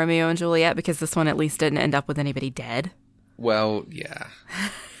actually Romeo and Juliet, because this one at least didn't end up with anybody dead. Well, yeah.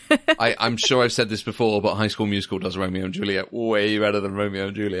 I'm sure I've said this before, but High School Musical does Romeo and Juliet way better than Romeo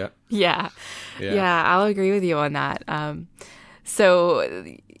and Juliet. Yeah, I'll agree with you on that. So,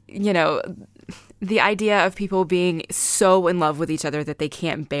 the idea of people being so in love with each other that they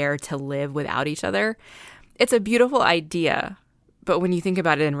can't bear to live without each other, it's a beautiful idea. But when you think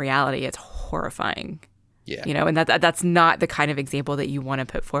about it in reality, it's horrifying. Yeah. And that's not the kind of example that you want to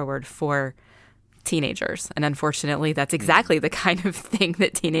put forward for teenagers. And unfortunately, that's exactly the kind of thing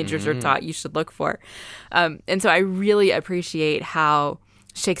that teenagers are taught you should look for. And so I really appreciate how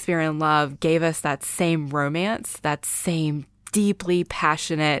Shakespeare in Love gave us that same romance, that same deeply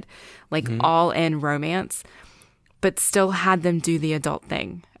passionate, all-in romance, but still had them do the adult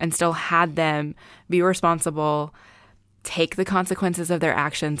thing and still had them be responsible, take the consequences of their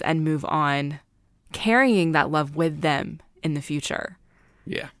actions and move on, carrying that love with them in the future.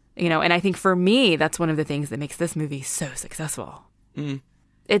 Yeah. You know, and I think for me, that's one of the things that makes this movie so successful.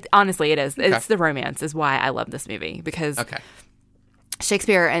 It honestly, it is. Okay. It's the romance is why I love this movie, because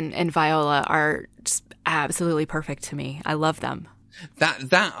Shakespeare and Viola are just absolutely perfect to me. I love them.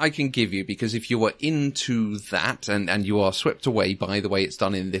 That I can give you, because if you are into that and you are swept away by the way it's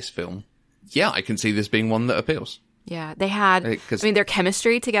done in this film, yeah, I can see this being one that appeals. Yeah, they had, I mean, their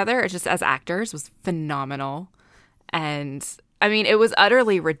chemistry together, just as actors, was phenomenal. And, I mean, it was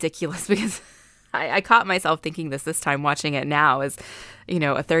utterly ridiculous because I caught myself thinking this time watching it now as, you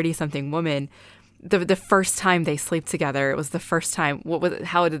know, a 30-something woman. The first time they sleep together, it was the first time,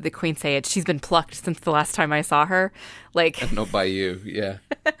 how did the queen say it? She's been plucked since the last time I saw her. Like, not by you, yeah.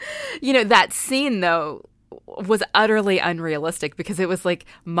 You know, that scene, though, was utterly unrealistic because it was like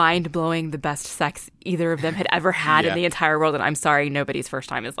mind-blowing the best sex either of them had ever had in the entire world. And I'm sorry, nobody's first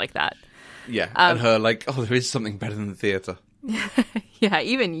time is like that. Yeah, and her like, oh, there is something better than the theater. Yeah,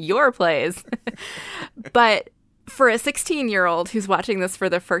 even your plays. But for a 16-year-old who's watching this for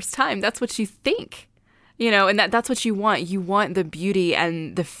the first time, that's what you think. You know, and that's what you want. You want the beauty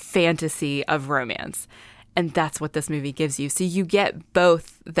and the fantasy of romance. And that's what this movie gives you. So you get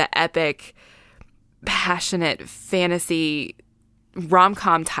both the epic, passionate fantasy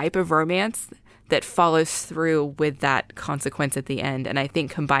rom-com type of romance that follows through with that consequence at the end. And I think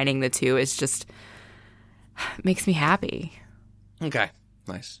combining the two is just makes me happy. Okay,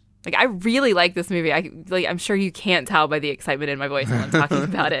 nice. Like, I really like this movie. I'm sure you can't tell by the excitement in my voice when I'm talking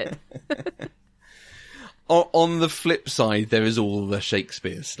about it. On the flip side, there is all the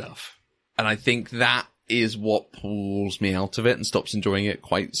Shakespeare stuff. And I think that is what pulls me out of it and stops enjoying it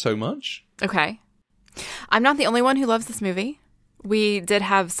quite so much. Okay. I'm not the only one who loves this movie. We did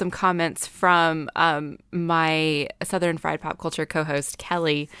have some comments from my Southern Fried Pop Culture co-host,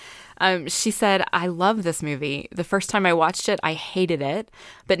 Kelly. She said, I love this movie. The first time I watched it, I hated it,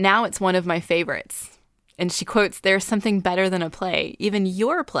 but now it's one of my favorites. And she quotes, there's something better than a play, even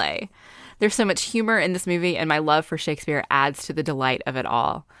your play. There's so much humor in this movie, and my love for Shakespeare adds to the delight of it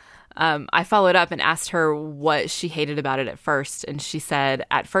all. I followed up and asked her what she hated about it at first, and she said,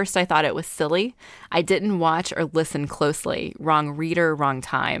 at first I thought it was silly. I didn't watch or listen closely. Wrong reader, wrong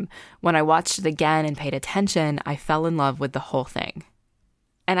time. When I watched it again and paid attention, I fell in love with the whole thing.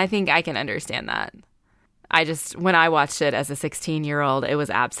 And I think I can understand that. When I watched it as a 16-year-old, it was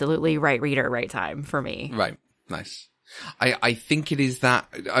absolutely right reader, right time for me. Right. Nice. I think it is that,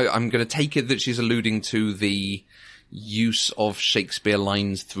 I'm going to take it that she's alluding to the use of Shakespeare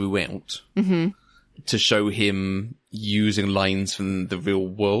lines throughout to show him using lines from the real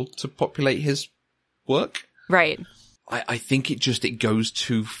world to populate his work. Right. I think it goes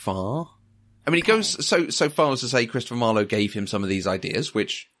too far. I mean, it goes so far as to say Christopher Marlowe gave him some of these ideas,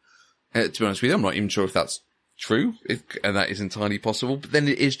 which, to be honest with you, I'm not even sure if that's true, and that is entirely possible. But then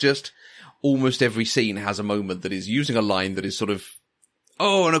it is just almost every scene has a moment that is using a line that is sort of,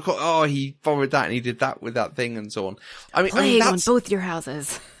 oh, and of course, he borrowed that and he did that with that thing and so on. I mean, that's on both your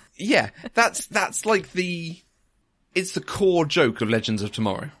houses. Yeah, that's like it's the core joke of Legends of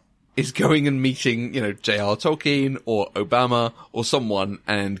Tomorrow. Is going and meeting, J.R. Tolkien or Obama or someone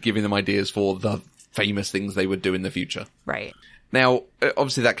and giving them ideas for the famous things they would do in the future. Right. Now,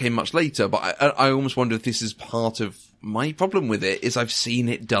 obviously that came much later, but I almost wonder if this is part of my problem with it, is I've seen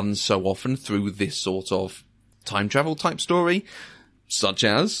it done so often through this sort of time travel type story, such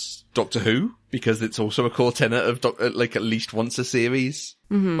as Doctor Who, because it's also a core tenet of at least once a series,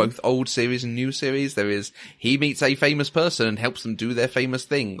 both old series and new series. There is, he meets a famous person and helps them do their famous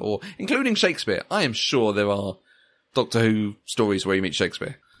thing, or including Shakespeare. I am sure there are Doctor Who stories where you meet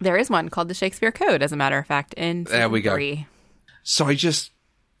Shakespeare. There is one called the Shakespeare Code, as a matter of fact, in season 3. There we go. So I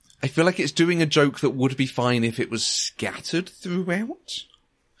feel like it's doing a joke that would be fine if it was scattered throughout.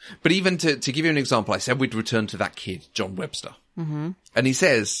 But even to give you an example, I said we'd return to that kid, John Webster. Mm-hmm. And he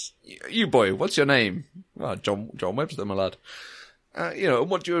says, you boy, what's your name? Well, John Webster, my lad.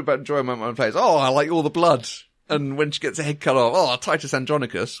 What do you enjoy about my plays? Oh, I like all the blood. And when she gets her head cut off, oh, Titus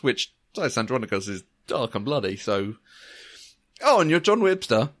Andronicus, which Titus Andronicus is dark and bloody, so... Oh, and you're John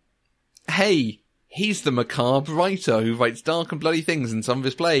Webster. Hey, he's the macabre writer who writes dark and bloody things in some of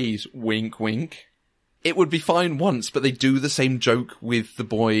his plays. Wink, wink. It would be fine once, but they do the same joke with the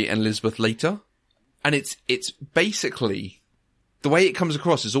boy and Elizabeth later. And it's basically... The way it comes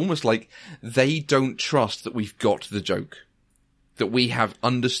across is almost like they don't trust that we've got the joke. That we have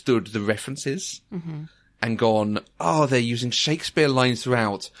understood the references and gone, oh, they're using Shakespeare lines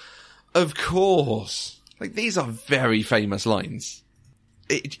throughout. Of course. Like, these are very famous lines.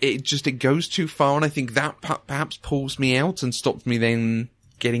 It goes too far, and I think that perhaps pulls me out and stops me then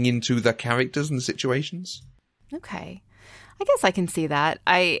getting into the characters and the situations. Okay. I guess I can see that.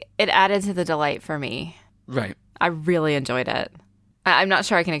 It added to the delight for me. Right. I really enjoyed it. I'm not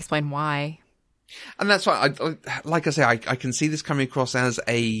sure I can explain why. And that's why, like I say, I can see this coming across as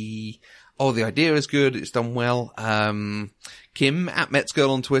the idea is good, it's done well. Kim, at Met's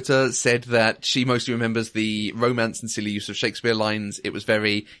Girl on Twitter, said that she mostly remembers the romance and silly use of Shakespeare lines. It was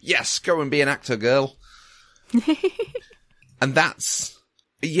very, yes, go and be an actor, girl. And that's,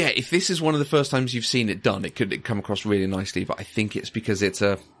 yeah, if this is one of the first times you've seen it done, it could come across really nicely, but I think it's because it's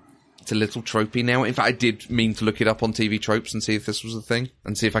a little tropey now. In fact, I did mean to look it up on TV Tropes and see if this was a thing,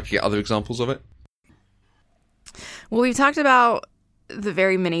 and see if I could get other examples of it. Well, we've talked about the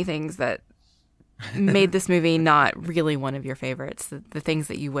very many things that made this movie not really one of your favorites, the things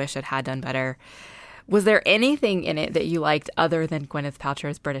that you wish it had done better. Was there anything in it that you liked other than Gwyneth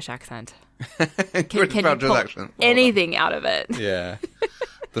Paltrow's British accent? Gwyneth Paltrow's accent. Anything out of it? Yeah.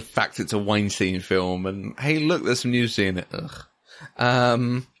 The fact it's a wine scene film, and hey, look, there's some nudity in it.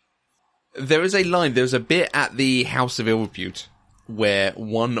 Ugh. There is a line, there's a bit at the House of Ill Repute where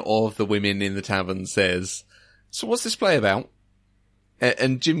one of the women in the tavern says, so what's this play about?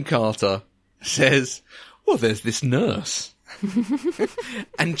 And Jim Carter says, well, there's this nurse.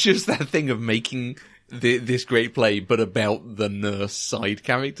 And just that thing of making this great play, but about the nurse side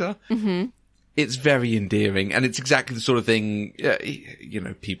character. Mm-hmm. It's very endearing, and it's exactly the sort of thing,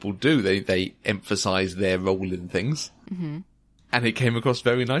 people do. They emphasize their role in things. Mm-hmm. And it came across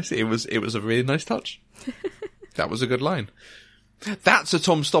very nicely. It was a really nice touch. That was a good line. That's a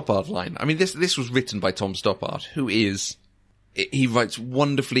Tom Stoppard line. I mean, this was written by Tom Stoppard, he writes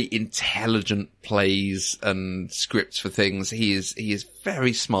wonderfully intelligent plays and scripts for things. He is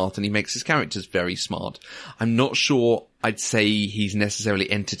very smart, and he makes his characters very smart. I'm not sure I'd say he's necessarily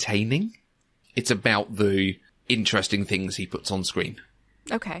entertaining. It's about the interesting things he puts on screen.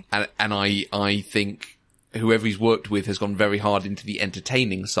 Okay. And I think whoever he's worked with has gone very hard into the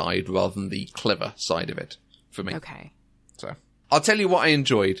entertaining side rather than the clever side of it for me. Okay. So I'll tell you what I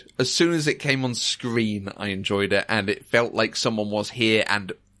enjoyed. As soon as it came on screen, I enjoyed it, and it felt like someone was here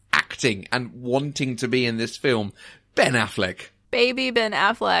and acting and wanting to be in this film. Ben Affleck. Baby Ben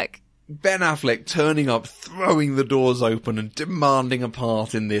Affleck. Ben Affleck turning up, throwing the doors open and demanding a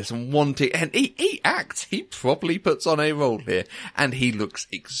part in this and wanting, and he acts, he properly puts on a role here, and he looks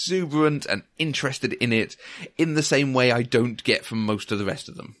exuberant and interested in it in the same way I don't get from most of the rest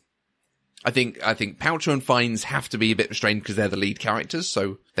of them. I think Paltrow and Fiennes have to be a bit restrained because they're the lead characters,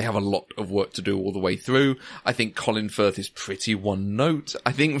 so they have a lot of work to do all the way through. I think Colin Firth is pretty one note.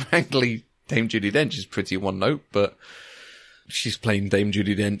 I think, frankly, Dame Judi Dench is pretty one note, but she's playing Dame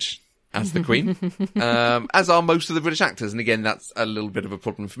Judi Dench as the Queen, as are most of the British actors. And again, that's a little bit of a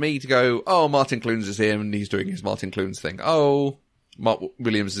problem for me to go, oh, Martin Clunes is here and he's doing his Martin Clunes thing. Oh, Mark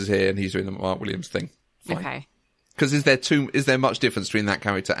Williams is here and he's doing the Mark Williams thing. Fine. Okay. Because is there much difference between that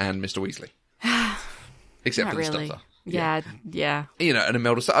character and Mr. Weasley? Except Not for the really. stutter. Yeah. And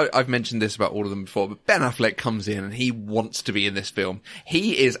Imelda, so I've mentioned this about all of them before, but Ben Affleck comes in and he wants to be in this film.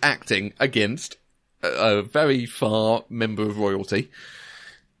 He is acting against a very far member of royalty,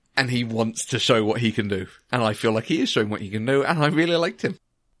 and he wants to show what he can do. And I feel like he is showing what he can do, and I really liked him.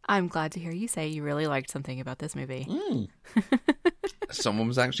 I'm glad to hear you say you really liked something about this movie. Someone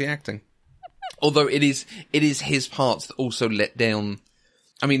was actually acting. Although it is his parts that also let down.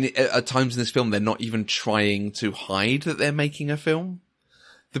 I mean, at times in this film, they're not even trying to hide that they're making a film.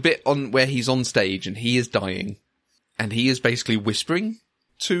 The bit on where he's on stage and he is dying, and he is basically whispering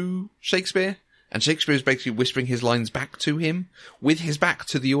to Shakespeare, and Shakespeare is basically whispering his lines back to him with his back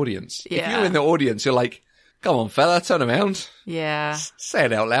to the audience. Yeah. If you're in the audience, you're like, come on, fella, turn around. Yeah. Say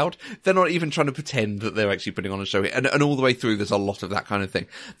it out loud. They're not even trying to pretend that they're actually putting on a show. And all the way through, there's a lot of that kind of thing.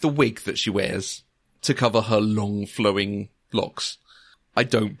 The wig that she wears to cover her long, flowing locks, I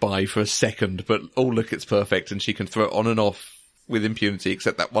don't buy for a second, but oh, look, it's perfect. And she can throw it on and off with impunity,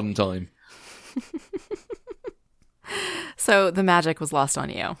 except that one time. So the magic was lost on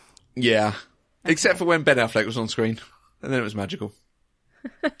you. Yeah. Okay. Except for when Ben Affleck was on screen. And then it was magical.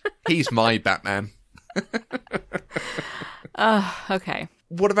 He's my Batman. Okay.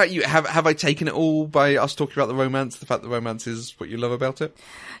 What about you? Have I taken it all by us talking about the romance, the fact that romance is what you love about it?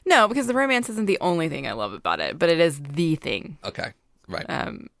 No, because the romance isn't the only thing I love about it, but it is the thing. Okay, right.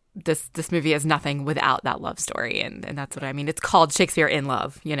 This movie is nothing without that love story, and that's what I mean. It's called Shakespeare in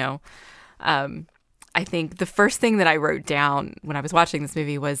Love, you know. I think the first thing that I wrote down when I was watching this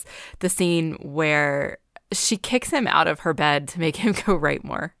movie was the scene where she kicks him out of her bed to make him go write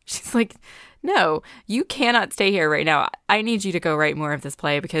more. She's like, no, you cannot stay here right now. I need you to go write more of this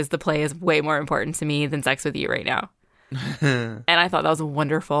play because the play is way more important to me than sex with you right now. And I thought that was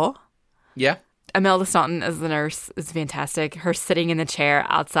wonderful. Yeah. Imelda Staunton as the nurse is fantastic. Her sitting in the chair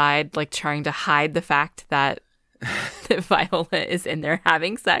outside, like trying to hide the fact that Viola is in there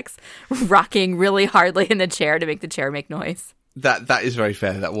having sex, rocking really hardly in the chair to make the chair make noise. That is very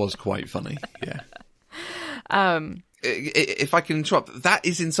fair. That was quite funny. Yeah. If I can interrupt, that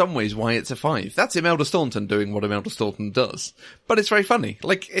is in some ways why it's a 5. That's Imelda Staunton doing what Imelda Staunton does. But it's very funny.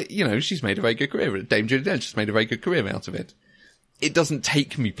 Like, she's made a very good career. Dame Judi Dench has made a very good career out of it. It doesn't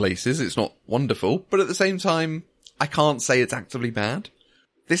take me places. It's not wonderful. But at the same time, I can't say it's actively bad.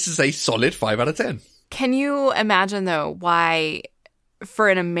 This is a solid 5 out of 10. Can you imagine, though, why, for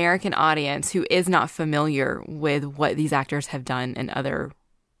an American audience who is not familiar with what these actors have done in other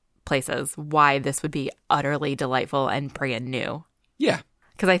places, why this would be utterly delightful and brand new? Yeah.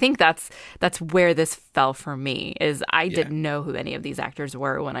 Because I think that's where this fell for me, is I didn't know who any of these actors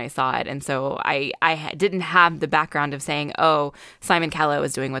were when I saw it. And so I didn't have the background of saying, oh, Simon Callow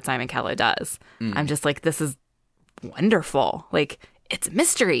is doing what Simon Callow does. I'm just like, this is wonderful. Like, it's a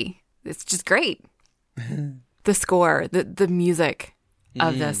mystery. It's just great. The score, the music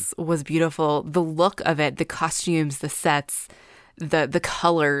of this was beautiful. The look of it, the costumes, the sets, the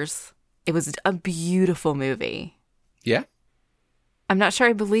colors. It was a beautiful movie. Yeah. I'm not sure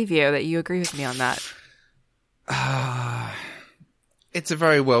I believe you that you agree with me on that. It's a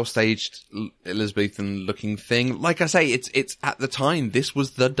very well staged Elizabethan looking thing. Like I say, it's at the time, this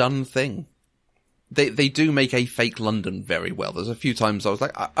was the done thing. They do make a fake London very well. There's a few times I was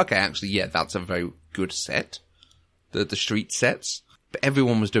like, okay, actually, yeah, that's a very good set. The street sets. But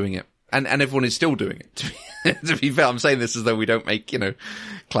everyone was doing it. And everyone is still doing it. To be fair, I'm saying this as though we don't make,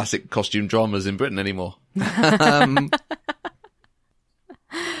 classic costume dramas in Britain anymore.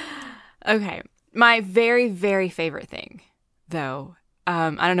 Okay. My very, very favorite thing, though, I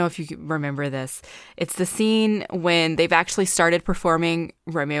don't know if you remember this. It's the scene when they've actually started performing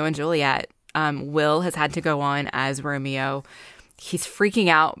Romeo and Juliet. Will has had to go on as Romeo. He's freaking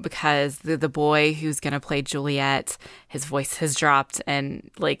out because the boy who's going to play Juliet, his voice has dropped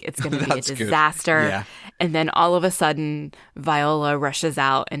and like it's going to be a disaster. Yeah. And then all of a sudden, Viola rushes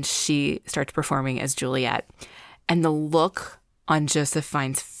out and she starts performing as Juliet. And the look on Joseph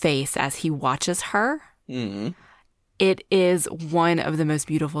Fiennes' face as he watches her, it is one of the most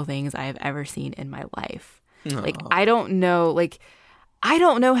beautiful things I have ever seen in my life. Aww. Like, I don't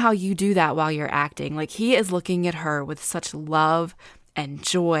know how you do that while you're acting. Like, he is looking at her with such love and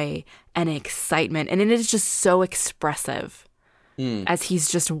joy and excitement. And it is just so expressive as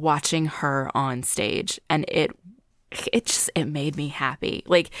he's just watching her on stage. And it made me happy.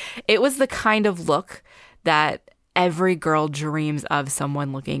 Like, it was the kind of look that every girl dreams of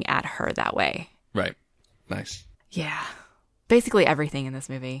someone looking at her that way. Right. Nice. Yeah. Basically everything in this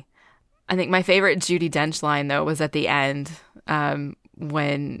movie. I think my favorite Judi Dench line, though, was at the end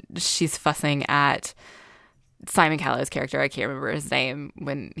when she's fussing at Simon Callow's character. I can't remember his name,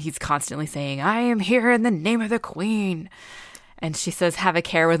 when he's constantly saying, I am here in the name of the Queen. And she says, have a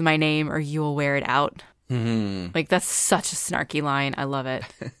care with my name or you will wear it out. Like, that's such a snarky line. I love it.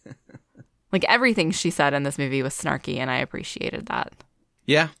 Like, everything she said in this movie was snarky, and I appreciated that.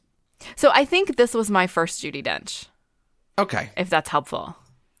 Yeah. So I think this was my first Judi Dench. Okay. If that's helpful.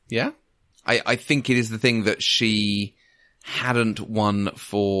 Yeah. I think it is the thing that she hadn't won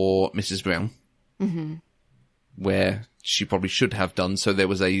for Mrs. Brown, where she probably should have done. So there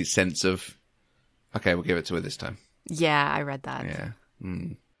was a sense of, okay, we'll give it to her this time. Yeah, I read that. Yeah.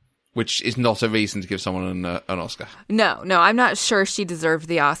 Which is not a reason to give someone an Oscar. No, I'm not sure she deserved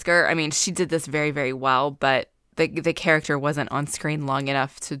the Oscar. I mean, she did this very, very well, but the character wasn't on screen long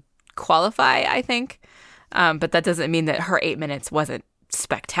enough to qualify, I think. But that doesn't mean that her 8 minutes wasn't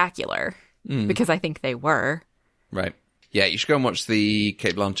spectacular, because I think they were. Right. Yeah, you should go and watch the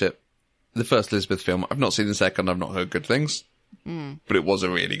Cate Blanchett, the first Elizabeth film. I've not seen the second. I've not heard good things. But it was a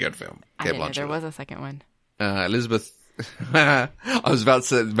really good film. I didn't know there was a second one. Elizabeth... I was about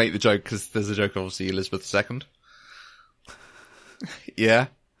to make the joke because there's a joke, obviously, Elizabeth II. Yeah.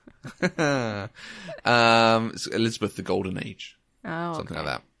 It's Elizabeth the Golden Age. Oh, something like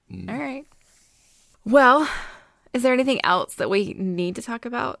that. All right. Well, is there anything else that we need to talk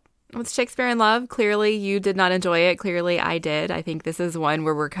about with Shakespeare in Love? Clearly, you did not enjoy it. Clearly, I did. I think this is one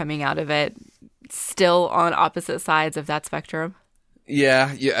where we're coming out of it still on opposite sides of that spectrum.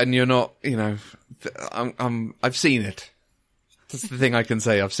 Yeah, and you're not, I've seen it. That's the thing I can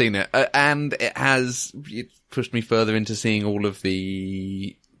say. I've seen it. And it pushed me further into seeing all of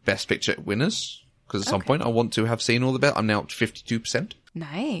the Best Picture winners. Because at some point I want to have seen all the best. I'm now up to 52%.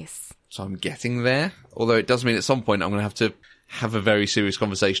 Nice. So I'm getting there. Although it does mean at some point I'm going to have a very serious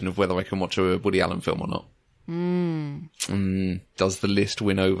conversation of whether I can watch a Woody Allen film or not. Does the list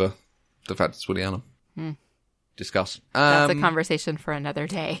win over the fact it's Woody Allen. Discuss. That's a conversation for another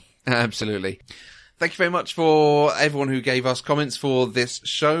day. Absolutely. Thank you very much for everyone who gave us comments for this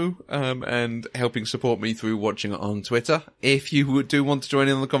show, and helping support me through watching it on Twitter. If you do want to join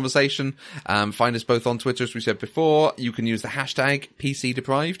in on the conversation, find us both on Twitter, as we said before. You can use the hashtag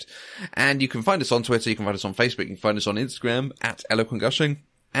PCDeprived, and you can find us on Twitter, you can find us on Facebook, you can find us on Instagram at Eloquent Gushing,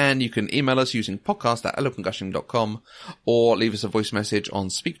 and you can email us using podcast@eloquentgushing.com, or leave us a voice message on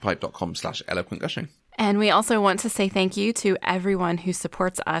speakpipe.com/eloquentgushing. And we also want to say thank you to everyone who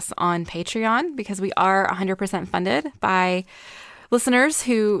supports us on Patreon, because we are 100% funded by listeners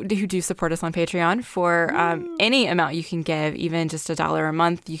who do support us on Patreon. For any amount you can give, even just $1 a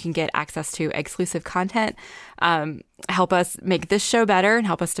month, you can get access to exclusive content, help us make this show better, and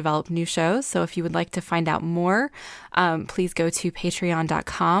help us develop new shows. So if you would like to find out more, please go to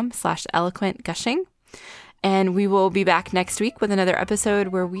patreon.com/eloquentgushing. And we will be back next week with another episode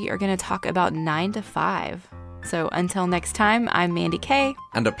where we are going to talk about 9 to 5. So until next time, I'm Mandy Kay.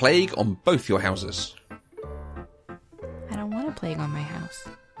 And a plague on both your houses. I don't want a plague on my house.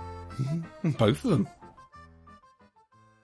 Both of them.